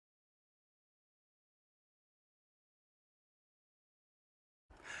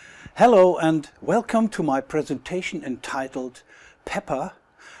Hello and welcome to my presentation entitled Pepper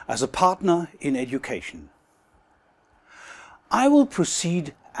as a Partner in Education. I will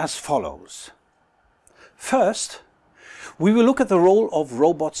proceed as follows. First, we will look at the role of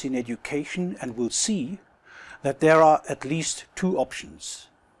robots in education and will see that there are at least two options.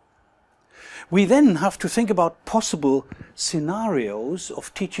 We then have to think about possible scenarios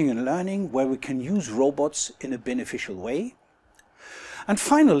of teaching and learning where we can use robots in a beneficial way. And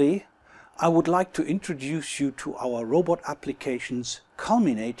finally, I would like to introduce you to our robot applications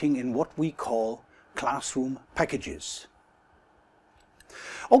culminating in what we call classroom packages.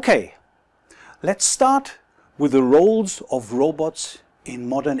 Okay, let's start with the roles of robots in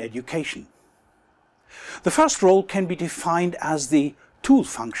modern education. The first role can be defined as the tool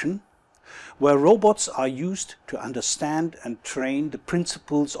function, where robots are used to understand and train the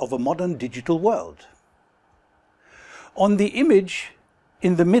principles of a modern digital world. On the image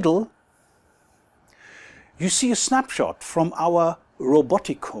in the middle, you see a snapshot from our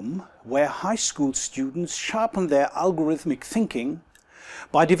roboticum, where high school students sharpen their algorithmic thinking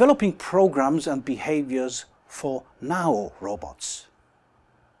by developing programs and behaviors for now robots.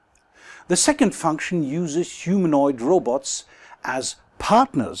 The second function uses humanoid robots as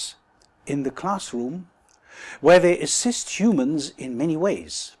partners in the classroom, where they assist humans in many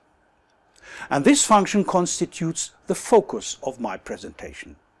ways. And this function constitutes the focus of my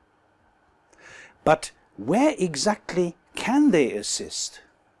presentation. But where exactly can they assist?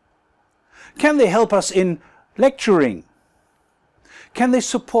 Can they help us in lecturing? Can they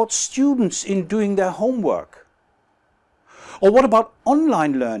support students in doing their homework? Or what about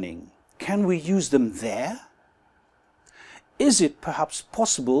online learning? Can we use them there? Is it perhaps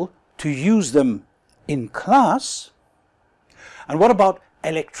possible to use them in class? And what about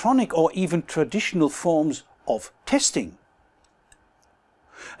electronic or even traditional forms of testing?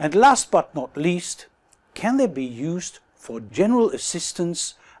 And last but not least, can they be used for general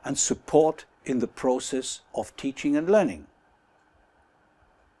assistance and support in the process of teaching and learning?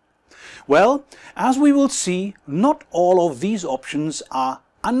 Well, as we will see, not all of these options are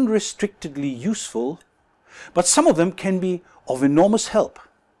unrestrictedly useful, but some of them can be of enormous help.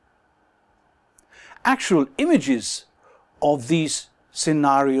 Actual images of these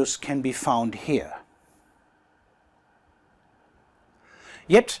scenarios can be found here.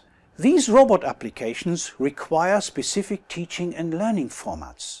 Yet, these robot applications require specific teaching and learning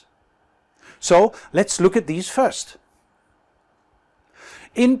formats. So, let's look at these first.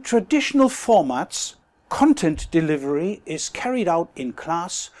 In traditional formats, content delivery is carried out in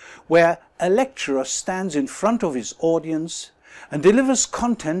class, where a lecturer stands in front of his audience and delivers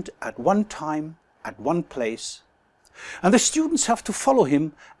content at one time, at one place, and the students have to follow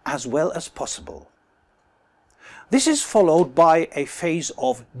him as well as possible. This is followed by a phase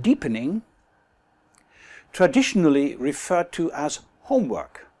of deepening, traditionally referred to as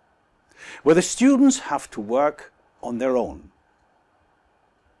homework, where the students have to work on their own.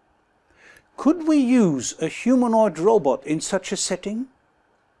 Could we use a humanoid robot in such a setting?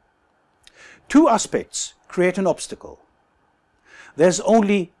 Two aspects create an obstacle. There's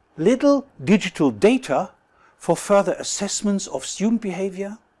only little digital data for further assessments of student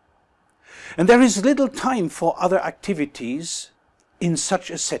behavior, and there is little time for other activities in such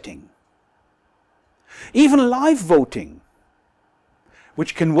a setting. Even live voting,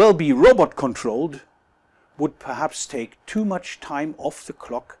 which can well be robot controlled, would perhaps take too much time off the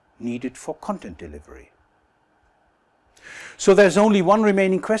clock needed for content delivery. So there's only one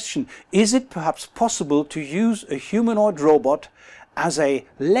remaining question. Is it perhaps possible to use a humanoid robot as a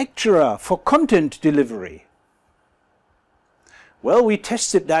lecturer for content delivery? Well, we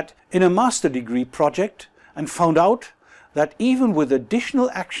tested that in a master degree project and found out that even with additional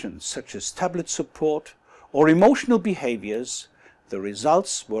actions such as tablet support or emotional behaviors, the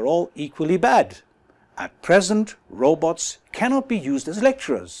results were all equally bad. At present, robots cannot be used as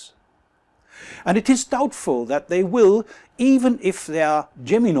lecturers. And it is doubtful that they will, even if they are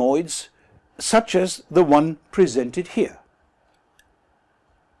Geminoids, such as the one presented here.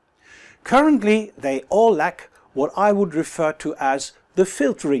 Currently, they all lack what I would refer to as the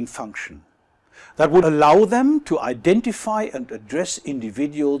filtering function that would allow them to identify and address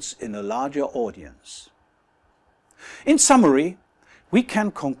individuals in a larger audience. In summary, we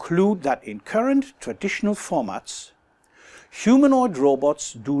can conclude that in current traditional formats, humanoid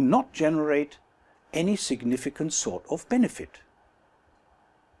robots do not generate any significant sort of benefit.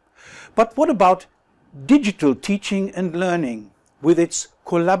 But what about digital teaching and learning with its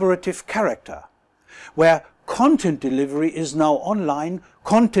collaborative character, where content delivery is now online,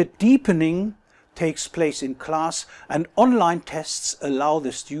 content deepening takes place in class and online tests allow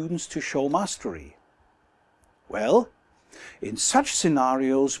the students to show mastery? Well, in such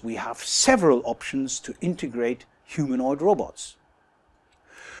scenarios we have several options to integrate humanoid robots.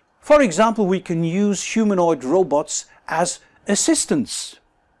 For example, we can use humanoid robots as assistants.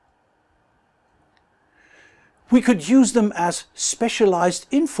 We could use them as specialized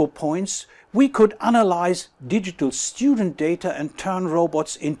info points. We could analyze digital student data and turn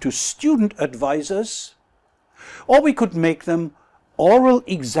robots into student advisors, or we could make them oral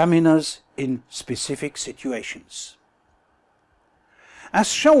examiners in specific situations.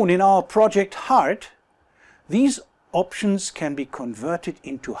 As shown in our project HEART, these options can be converted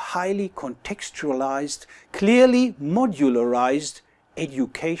into highly contextualized, clearly modularized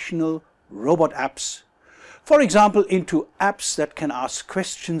educational robot apps. For example, into apps that can ask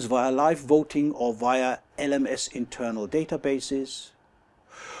questions via live voting or via LMS internal databases,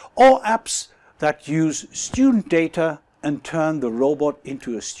 or apps that use student data and turn the robot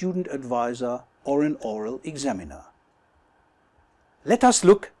into a student advisor or an oral examiner. Let us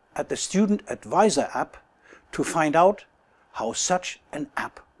look at the Student Advisor app to find out how such an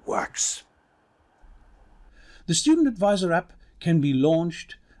app works. The Student Advisor app can be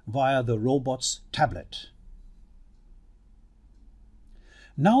launched via the robot's tablet.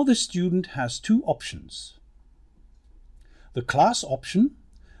 Now the student has two options. The class option,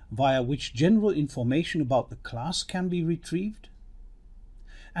 via which general information about the class can be retrieved,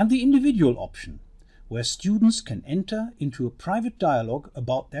 and the individual option, where students can enter into a private dialogue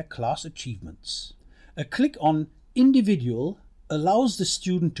about their class achievements. A click on Individual allows the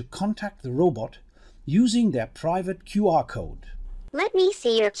student to contact the robot using their private QR code. Let me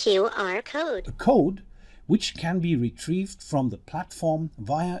see your QR code. A code which can be retrieved from the platform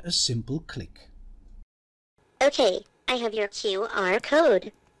via a simple click. Okay, I have your QR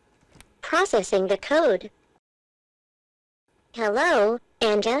code. Processing the code. Hello,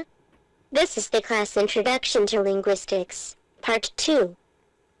 Anja. This is the class Introduction to Linguistics, Part 2.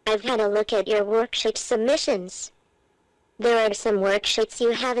 I've had a look at your worksheet submissions. There are some worksheets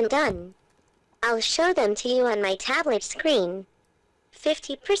you haven't done. I'll show them to you on my tablet screen.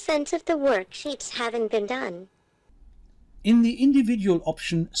 50% of the worksheets haven't been done. In the individual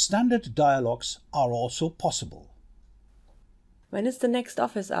option, standard dialogues are also possible. When is the next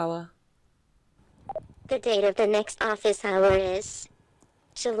office hour? The date of the next office hour is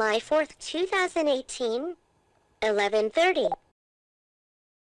July 4th, 2018, 11:30.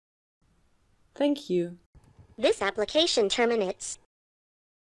 Thank you. This application terminates.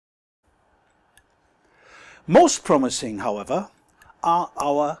 Most promising, however, are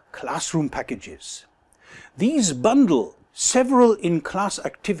our classroom packages. These bundle several in-class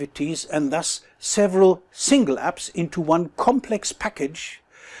activities and thus several single apps into one complex package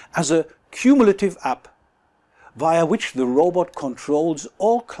as a cumulative app via which the robot controls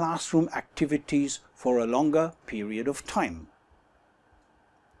all classroom activities for a longer period of time.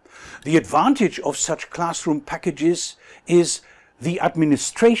 The advantage of such classroom packages is the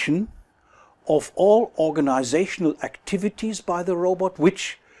administration of all organizational activities by the robot,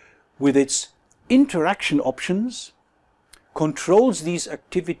 which, with its interaction options, controls these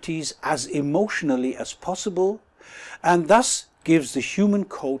activities as emotionally as possible and thus gives the human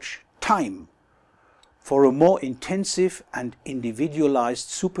coach time for a more intensive and individualized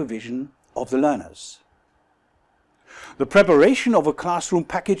supervision of the learners. The preparation of a classroom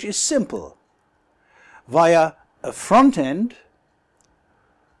package is simple. Via a front end,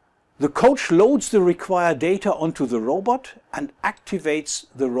 the coach loads the required data onto the robot and activates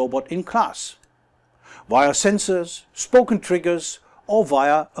the robot in class, via sensors, spoken triggers, or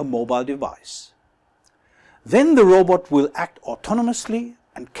via a mobile device. Then the robot will act autonomously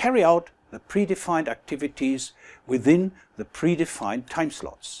and carry out the predefined activities within the predefined time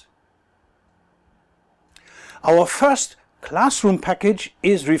slots. Our first classroom package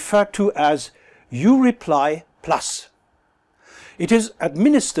is referred to as uReply Plus. It is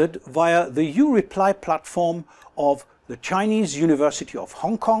administered via the uReply platform of the Chinese University of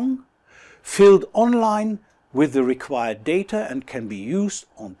Hong Kong, filled online with the required data and can be used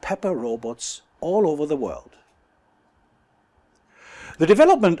on Pepper robots all over the world. The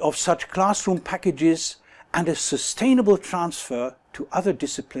development of such classroom packages and a sustainable transfer to other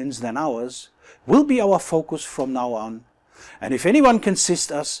disciplines than ours will be our focus from now on, and if anyone can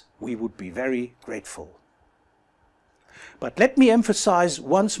assist us, we would be very grateful. But let me emphasize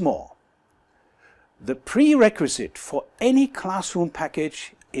once more, the prerequisite for any classroom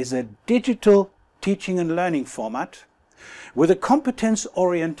package is a digital teaching and learning format with a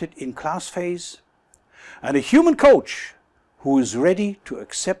competence-oriented in-class phase and a human coach who is ready to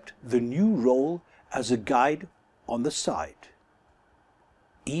accept the new role as a guide on the side,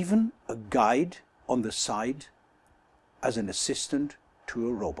 even a guide on the side as an assistant to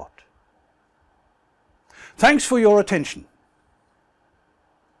a robot. Thanks for your attention.